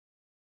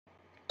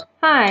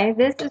Hi,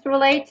 this is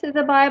Relate to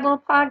the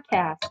Bible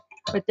podcast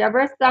with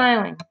Deborah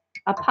Styling,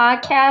 a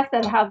podcast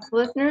that helps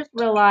listeners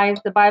realize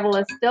the Bible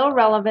is still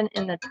relevant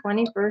in the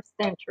 21st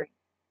century.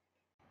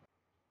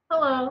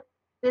 Hello,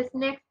 this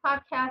next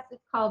podcast is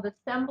called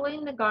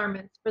Assembling the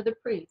Garments for the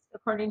Priest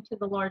According to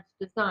the Lord's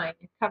Design.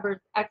 It covers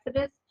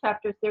Exodus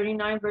chapter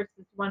 39,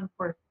 verses 1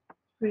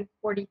 through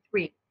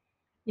 43.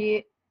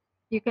 You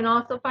can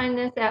also find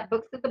this at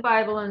Books of the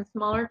Bible in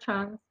smaller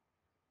chunks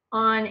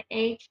on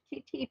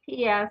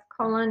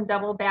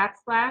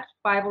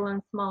https://Bible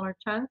in smaller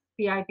chunks,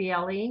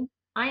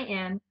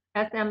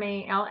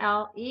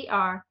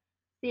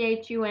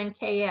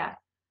 BibleInsmallerchunks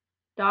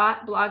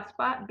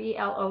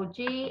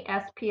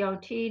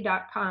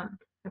 .blogspot.com.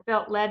 I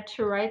felt led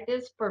to write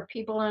this for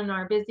people in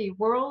our busy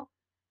world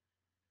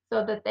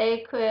so that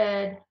they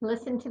could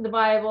listen to the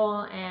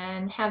Bible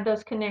and have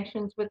those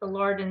connections with the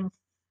Lord in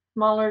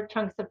smaller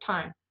chunks of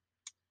time.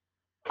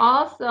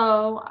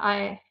 Also,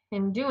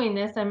 in doing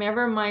this, I'm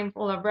ever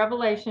mindful of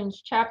Revelations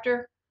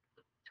chapter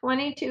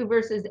 22,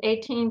 verses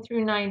 18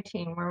 through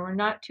 19, where we're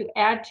not to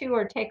add to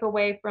or take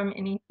away from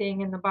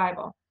anything in the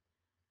Bible.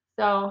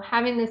 So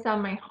having this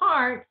on my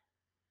heart,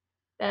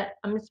 that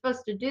I'm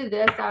supposed to do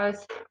this, I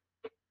was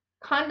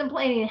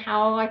contemplating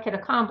how I could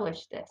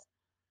accomplish this.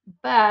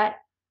 But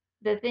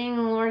the thing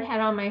the Lord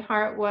had on my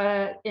heart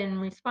was, in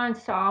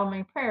response to all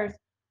my prayers,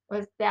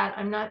 was that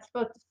I'm not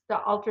supposed to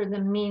alter the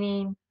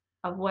meaning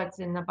of what's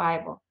in the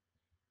Bible.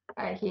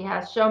 He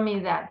has shown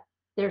me that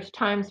there's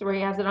times where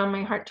he has it on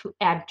my heart to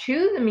add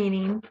to the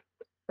meaning,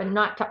 but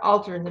not to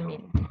alter the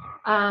meaning.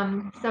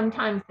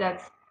 Sometimes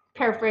that's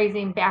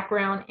paraphrasing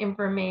background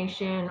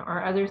information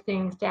or other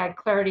things to add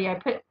clarity. I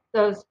put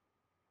those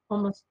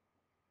almost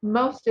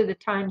most of the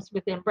times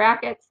within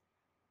brackets.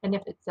 And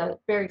if it's a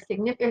very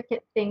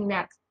significant thing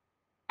that's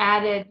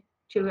added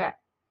to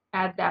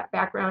add that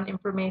background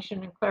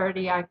information and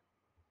clarity, I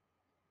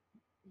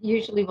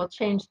usually will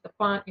change the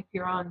font if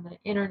you're on the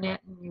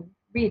internet and you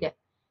read it,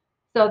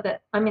 so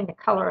that I mean the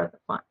color of the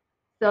font,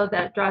 so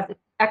that it draws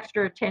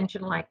extra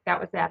attention like that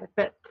was added.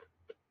 But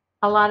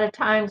a lot of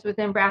times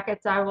within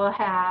brackets, I will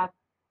have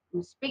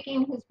who's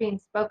speaking, who's being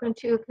spoken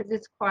to, because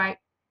it's quite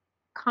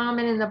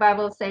common in the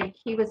Bible to say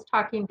he was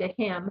talking to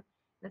him.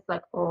 It's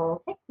like,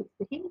 oh, okay, who's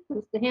the he,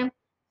 who's the him?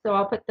 So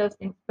I'll put those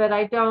things, but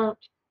I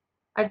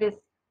just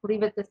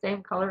leave it the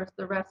same color as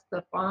the rest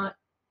of the font,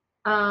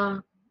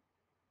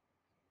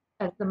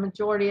 as the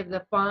majority of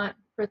the font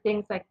for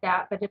things like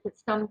that. But if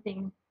it's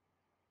something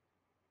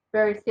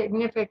very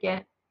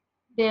significant,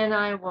 then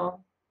I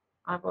will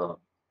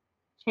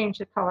change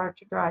the color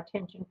to draw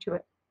attention to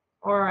it.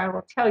 Or I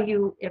will tell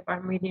you if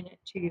I'm reading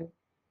it to you,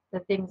 the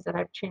things that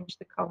I've changed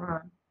the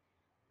color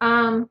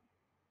on.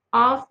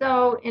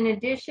 Also, in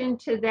addition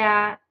to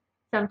that,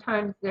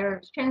 sometimes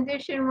there's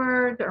transition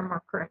words or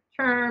more current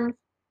terms.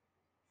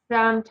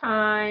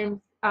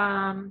 Sometimes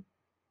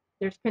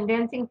there's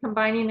condensing,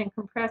 combining, and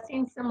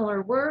compressing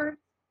similar words.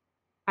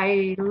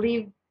 I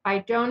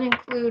don't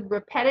include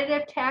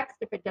repetitive text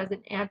if it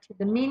doesn't add to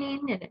the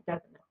meaning and it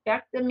doesn't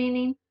affect the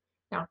meaning.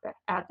 Now, if it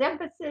adds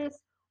emphasis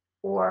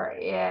or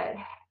it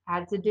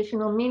adds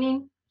additional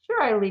meaning,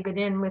 sure, I leave it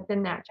in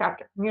within that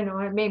chapter.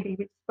 It may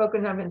be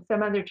spoken of in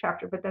some other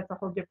chapter, but that's a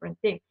whole different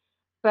thing.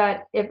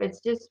 But if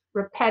it's just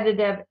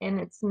repetitive and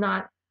it's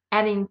not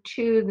adding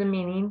to the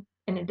meaning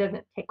and it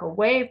doesn't take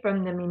away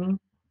from the meaning,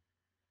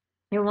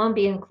 it won't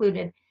be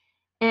included.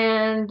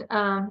 And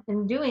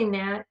in doing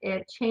that,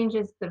 it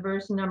changes the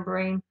verse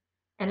numbering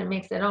and it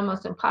makes it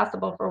almost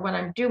impossible for what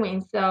I'm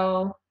doing.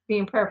 So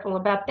being prayerful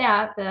about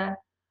that, the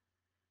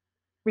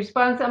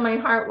response on my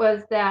heart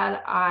was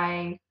that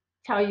I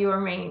tell you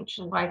arrange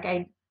like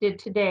I did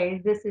today.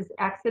 This is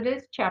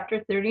Exodus chapter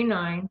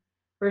 39,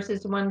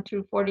 verses 1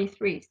 through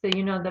 43. So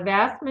the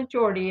vast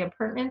majority of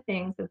pertinent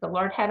things that the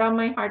Lord had on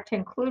my heart to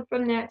include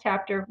from that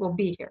chapter will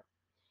be here.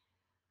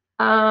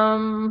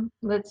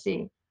 Let's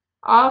see.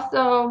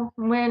 Also,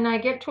 when I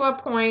get to a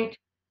point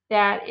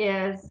that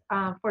is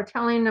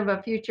foretelling of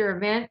a future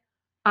event,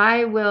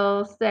 I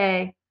will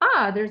say,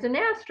 there's an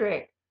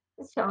asterisk.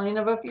 It's telling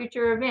of a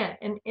future event.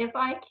 And if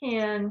I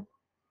can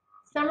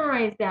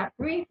summarize that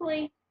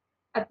briefly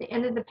at the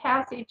end of the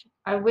passage,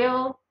 I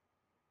will,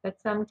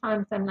 but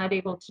sometimes I'm not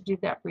able to do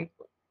that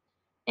briefly.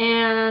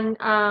 And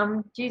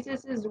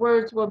Jesus's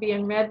words will be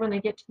in red when I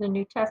get to the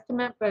New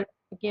Testament, but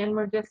again,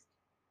 we're just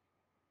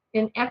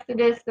in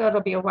Exodus, so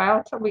it'll be a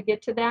while till we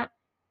get to that.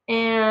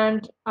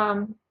 And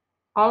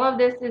all of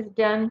this is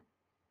done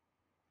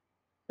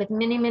with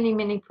many, many,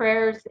 many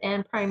prayers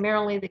and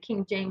primarily the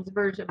King James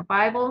Version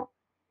Bible.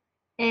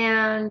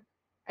 And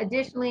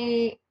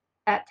additionally,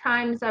 at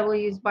times I will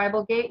use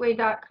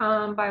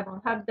BibleGateway.com,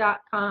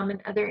 BibleHub.com,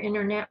 and other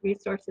internet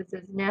resources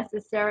as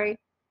necessary.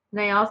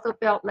 And I also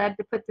felt led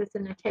to put this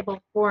in a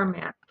table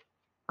format.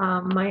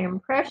 My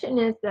impression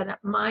is that it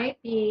might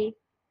be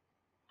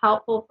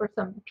helpful for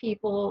some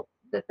people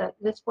that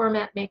this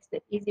format makes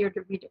it easier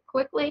to read it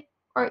quickly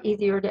or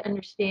easier to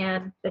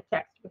understand the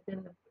text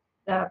within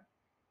the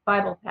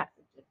Bible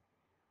passages.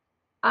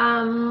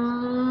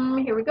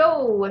 Here we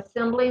go.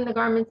 Assembling the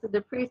garments of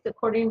the priest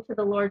according to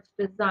the Lord's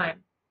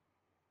design.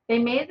 They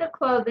made the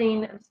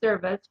clothing of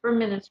service for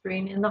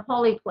ministering in the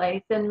holy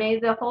place and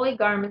made the holy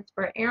garments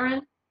for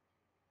Aaron.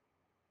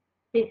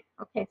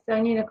 Okay, so I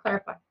need to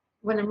clarify.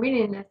 When I'm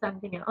reading this, I'm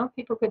thinking, oh,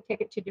 people could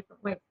take it two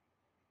different ways.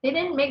 They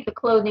didn't make the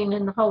clothing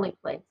in the holy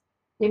place.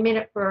 They made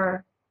it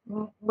for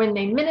when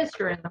they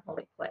minister in the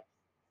holy place.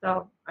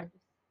 So I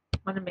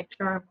just want to make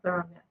sure I'm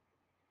clear on that.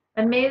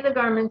 And made the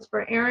garments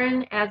for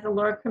Aaron as the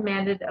Lord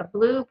commanded of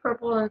blue,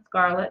 purple, and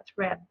scarlet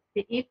thread.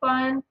 The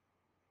ephod,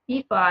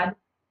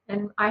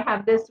 and I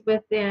have this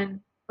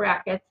within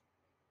brackets.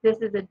 This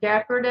is a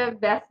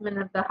decorative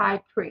vestment of the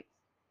high priest.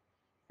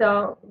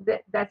 So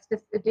that's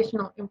just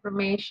additional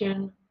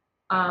information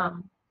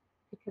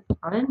because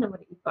I didn't know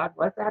what an ephod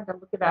was. I had to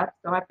look it up,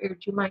 so I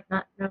figured you might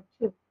not know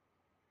too.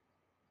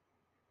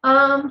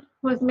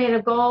 Was made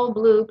of gold,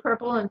 blue,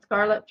 purple, and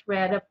scarlet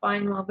thread of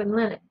fine woven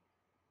linen.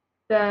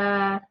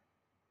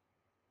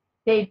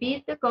 They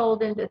beat the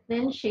gold into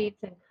thin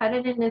sheets and cut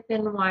it into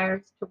thin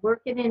wires to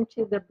work it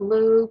into the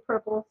blue,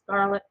 purple,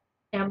 scarlet,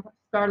 and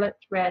scarlet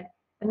thread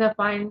and the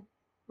fine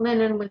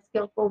linen with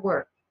skillful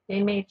work.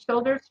 They made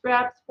shoulder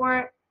straps for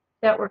it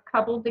that were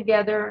coupled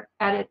together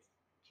at its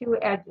two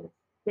edges.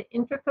 The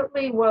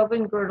intricately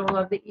woven girdle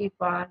of the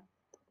ephod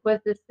was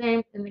the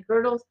same, and the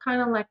girdle's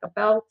kind of like a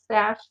belt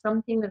sash,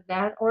 something of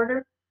that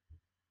order.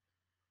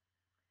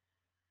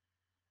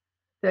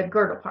 The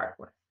girdle part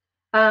was.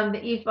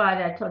 The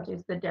ephod, I told you,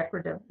 is the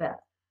decorative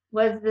vest.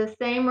 Was the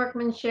same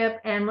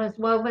workmanship and was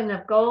woven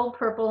of gold,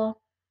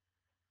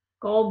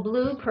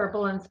 blue,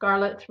 purple, and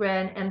scarlet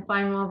thread and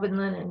fine woven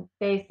linen.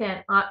 They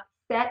set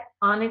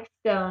onyx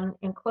stone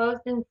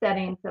enclosed in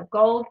settings of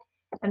gold,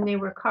 and they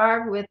were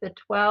carved with the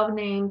 12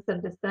 names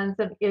of the sons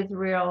of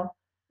Israel,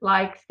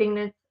 like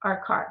signets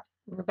are carved.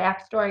 In the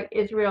backstory,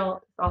 Israel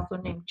is also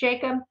named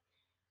Jacob.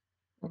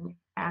 And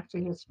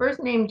actually, his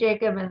first name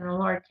Jacob, and the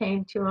Lord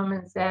came to him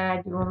and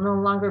said, "You will no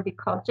longer be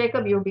called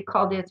Jacob; you will be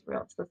called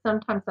Israel." So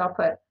sometimes I'll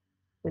put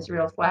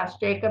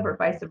Israel/Jacob or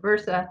vice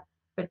versa,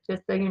 but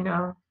just so you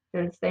know,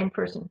 they're the same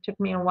person. It took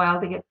me a while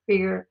to get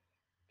figured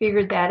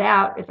that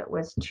out if it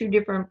was two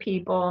different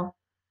people.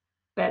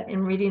 But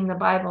in reading the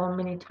Bible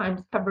many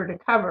times cover to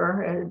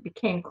cover, it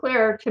became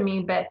clear to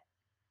me, but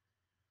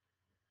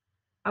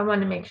I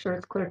want to make sure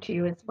it's clear to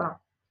you as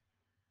well.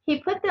 He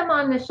put them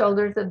on the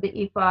shoulders of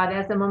the ephod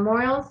as a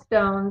memorial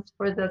stones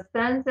for the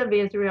sons of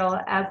Israel,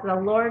 as the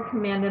Lord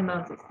commanded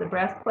Moses. The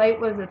breastplate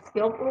was of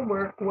skillful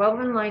work,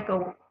 woven like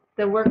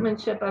the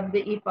workmanship of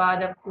the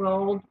ephod of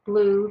gold,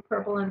 blue,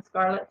 purple, and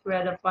scarlet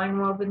thread of fine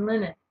woven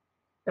linen.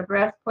 The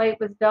breastplate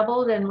was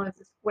doubled and was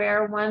a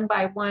square 1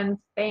 by 1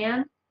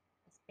 span. A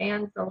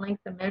span is the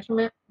length of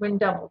measurement when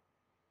doubled.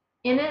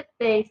 In it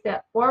they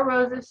set 4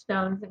 rows of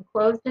stones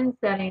enclosed in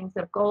settings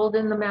of gold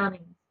in the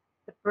mountings.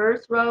 The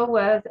first row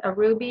was a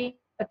ruby,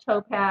 a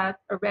topaz,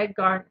 a red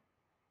garnet.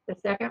 The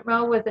second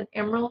row was an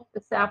emerald,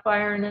 a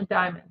sapphire, and a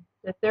diamond.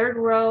 The third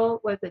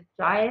row was a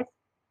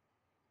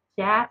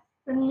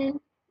jasmine,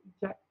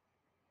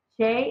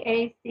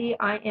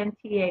 Jacinth.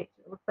 It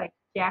looks like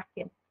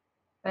jacinth,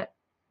 but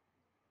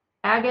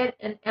agate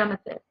and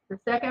amethyst. The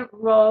second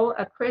row,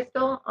 a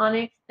crystal,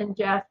 onyx, and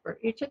jasper.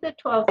 Each of the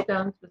 12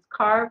 stones was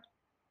carved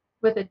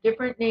with a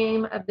different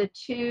name of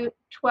the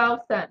 12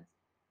 sons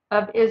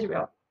of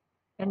Israel.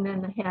 And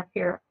then I have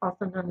here,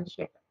 also known as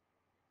Jacob.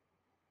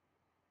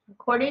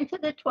 According to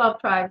the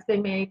 12 tribes, they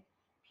made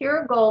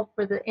pure gold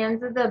for the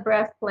ends of the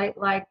breastplate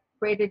like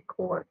braided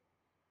cord.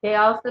 They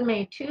also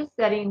made 2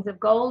 settings of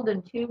gold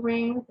and 2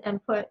 rings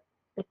and put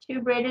the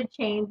 2 braided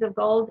chains of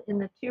gold in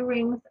the 2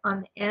 rings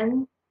on the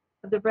ends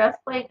of the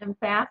breastplate and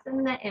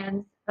fastened the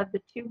ends of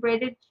the 2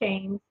 braided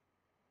chains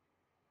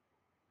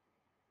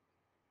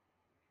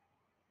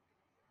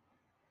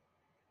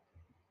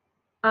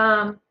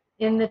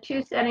in the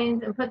 2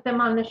 settings and put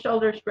them on the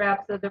shoulder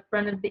straps of the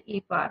front of the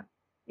ephod.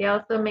 They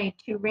also made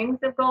 2 rings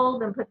of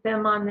gold and put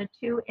them on the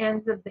 2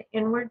 ends of the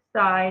inward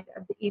side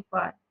of the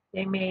ephod.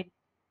 They made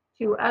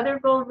 2 other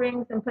gold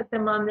rings and put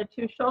them on the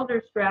 2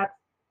 shoulder straps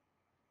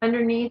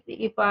underneath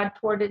the ephod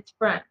toward its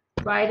front,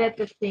 right at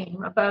the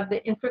seam, above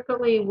the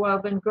intricately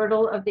woven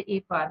girdle of the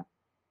ephod.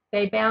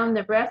 They bound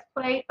the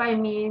breastplate by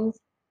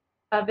means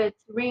of its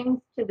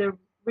rings to the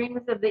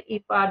rings of the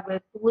ephod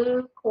with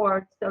blue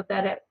cord so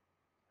that it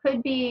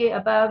could be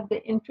above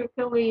the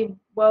intricately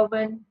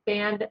woven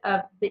band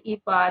of the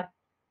ephod,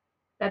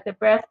 that the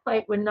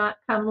breastplate would not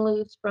come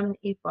loose from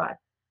the ephod.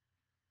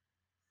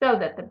 So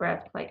that the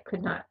breastplate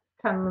could not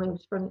come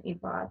loose from the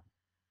ephod.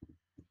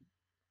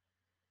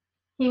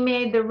 He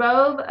made the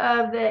robe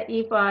of the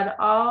ephod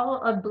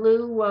all of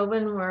blue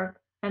woven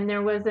work, and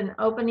there was an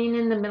opening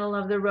in the middle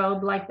of the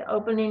robe, like the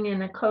opening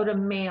in a coat of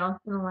mail,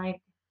 like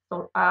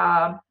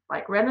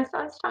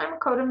Renaissance time,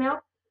 coat of mail,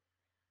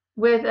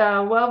 with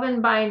a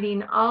woven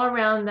binding all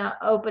around the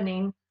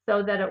opening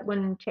so that it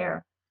wouldn't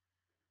tear.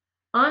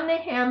 On the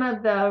hem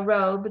of the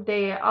robe,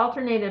 they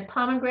alternated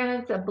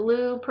pomegranates of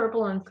blue,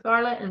 purple, and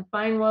scarlet, and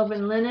fine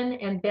woven linen,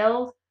 and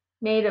bells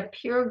made of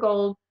pure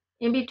gold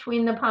in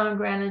between the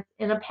pomegranates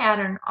in a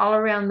pattern all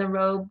around the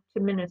robe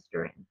to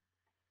minister in.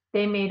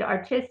 They made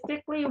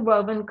artistically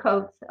woven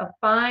coats of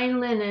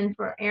fine linen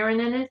for Aaron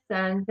and his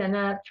sons, and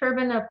a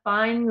turban of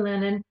fine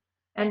linen,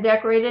 and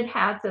decorated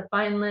hats of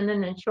fine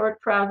linen, and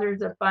short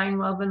trousers of fine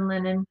woven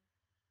linen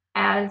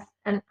as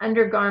an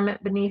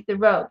undergarment beneath the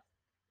robes,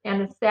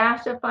 and a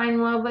sash of fine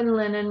woven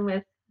linen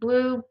with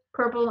blue,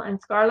 purple, and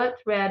scarlet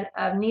thread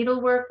of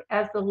needlework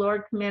as the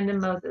Lord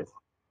commanded Moses.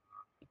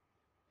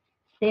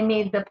 They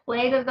made the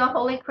plate of the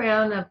holy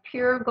crown of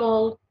pure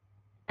gold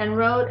and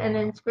wrote an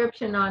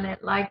inscription on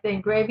it like the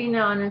engraving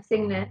on a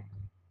signet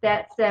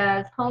that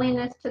says,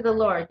 Holiness to the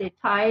Lord. They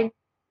tied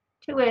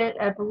to it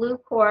a blue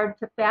cord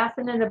to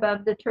fasten it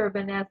above the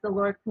turban as the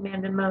Lord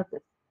commanded Moses.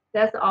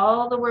 Thus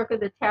all the work of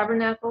the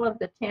tabernacle of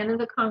the tent of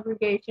the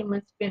congregation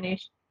was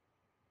finished.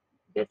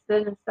 This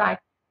is an aside.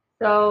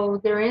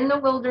 So they're in the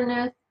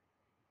wilderness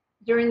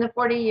during the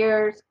 40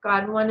 years.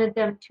 God wanted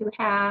them to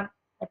have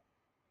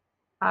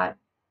a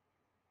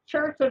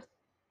church of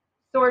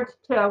sorts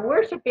to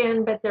worship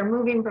in, but they're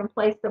moving from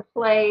place to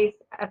place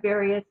at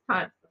various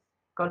times.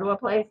 Go to a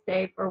place,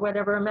 stay for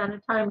whatever amount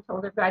of time until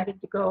they're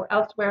guided to go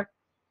elsewhere,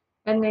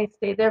 and they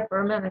stay there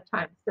for a amount of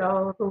time.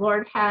 So the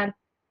Lord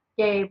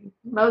gave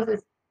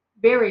Moses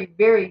very,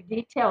 very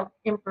detailed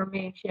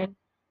information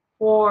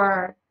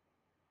for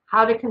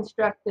how to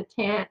construct the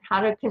tent,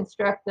 how to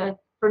construct the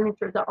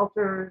furniture, the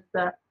altars,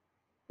 the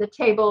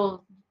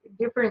tables,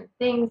 different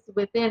things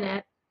within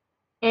it,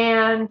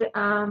 and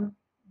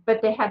but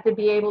they had to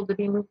be able to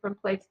be moved from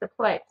place to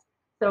place.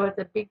 So it's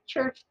a big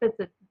church that's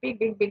a big,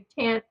 big, big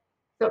tent,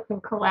 so it can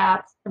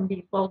collapse and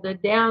be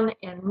folded down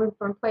and moved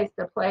from place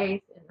to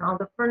place. And all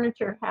the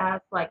furniture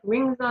has like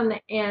rings on the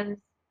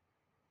ends,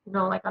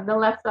 like on the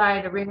left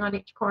side, a ring on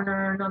each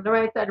corner, and on the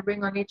right side, a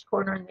ring on each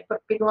corner, and they put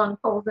big long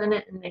poles in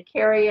it, and they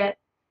carry it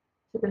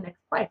to the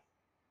next place.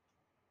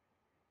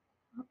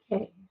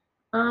 Okay.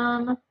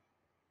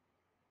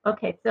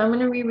 Okay, so I'm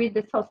going to reread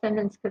this whole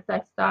sentence because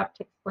I stopped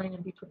to explain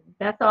in between.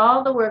 That's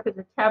all the work of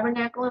the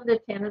tabernacle of the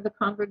tent of the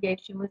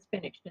congregation was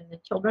finished. And the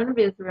children of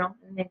Israel,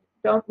 and they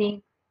don't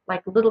mean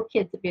like little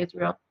kids of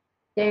Israel,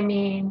 they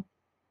mean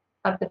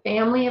of the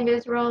family of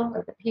Israel,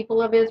 or the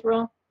people of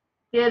Israel,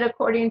 did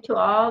according to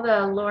all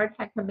the Lord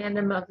had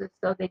commanded Moses,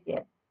 so they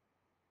did.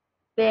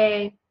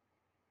 They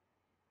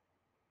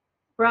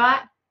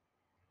brought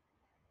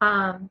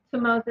to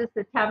Moses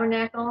the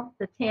tabernacle,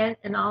 the tent,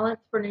 and all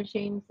its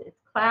furnishings, its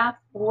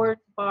clasps,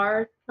 boards,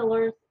 bars,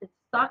 pillars, its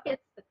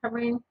sockets, the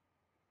covering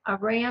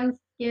of ram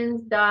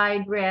skins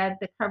dyed red,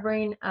 the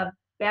covering of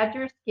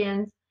badger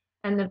skins,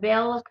 and the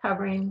veil of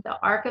covering, the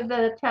ark of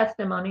the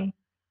testimony,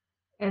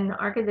 and the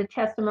ark of the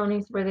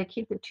testimonies where they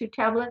keep the 2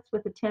 tablets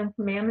with the 10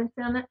 commandments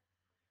in it,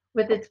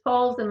 with its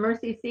poles and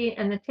mercy seat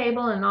and the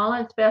table and all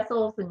its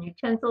vessels and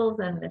utensils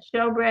and the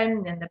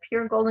showbread and the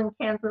pure golden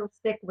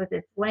candlestick with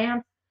its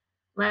lamps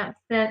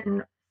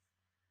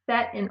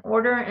set in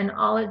order, and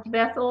all its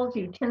vessels,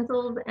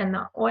 utensils, and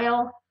the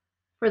oil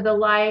for the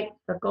light,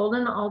 the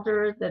golden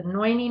altar, the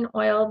anointing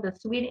oil, the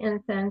sweet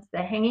incense,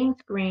 the hanging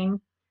screen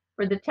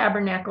for the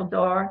tabernacle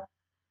door,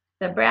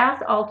 the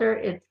brass altar,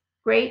 its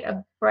grate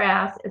of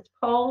brass, its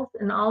poles,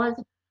 and all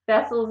its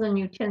vessels and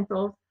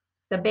utensils,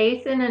 the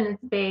basin and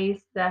its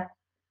base, the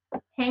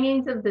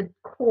hangings of the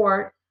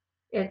court,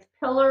 its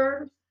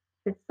pillars,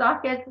 its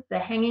sockets, the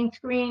hanging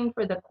screen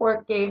for the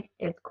court gate,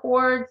 its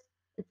cords,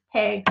 its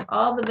pegs,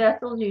 all the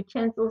vessels,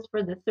 utensils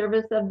for the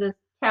service of the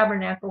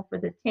tabernacle, for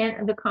the tent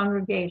of the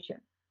congregation.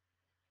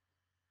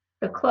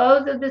 The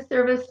clothes of the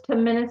service to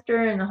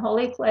minister in the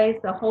holy place,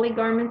 the holy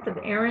garments of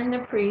Aaron the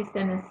priest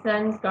and his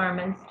sons'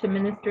 garments to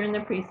minister in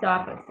the priest's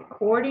office.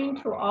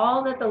 According to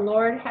all that the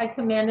Lord had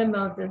commanded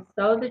Moses,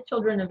 so the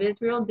children of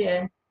Israel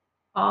did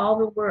all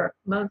the work.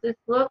 Moses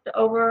looked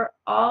over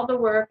all the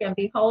work, and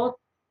behold,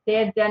 they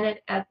had done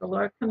it as the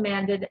Lord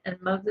commanded,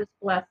 and Moses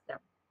blessed them.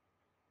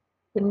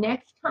 The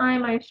next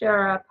time I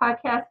share a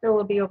podcast, it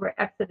will be over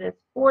Exodus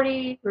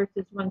 40,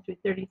 verses 1 through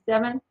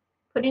 37,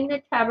 putting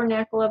the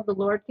tabernacle of the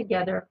Lord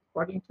together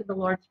according to the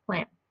Lord's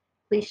plan.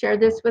 Please share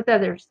this with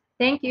others.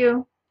 Thank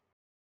you.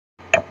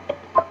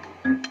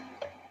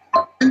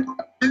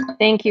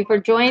 Thank you for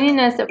joining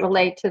us at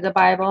Relate to the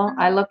Bible.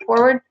 I look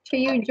forward to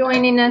you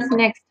joining us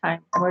next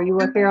time, where you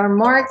will hear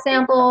more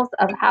examples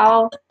of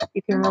how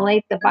you can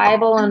relate the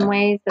Bible in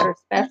ways that are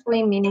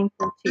especially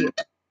meaningful to you.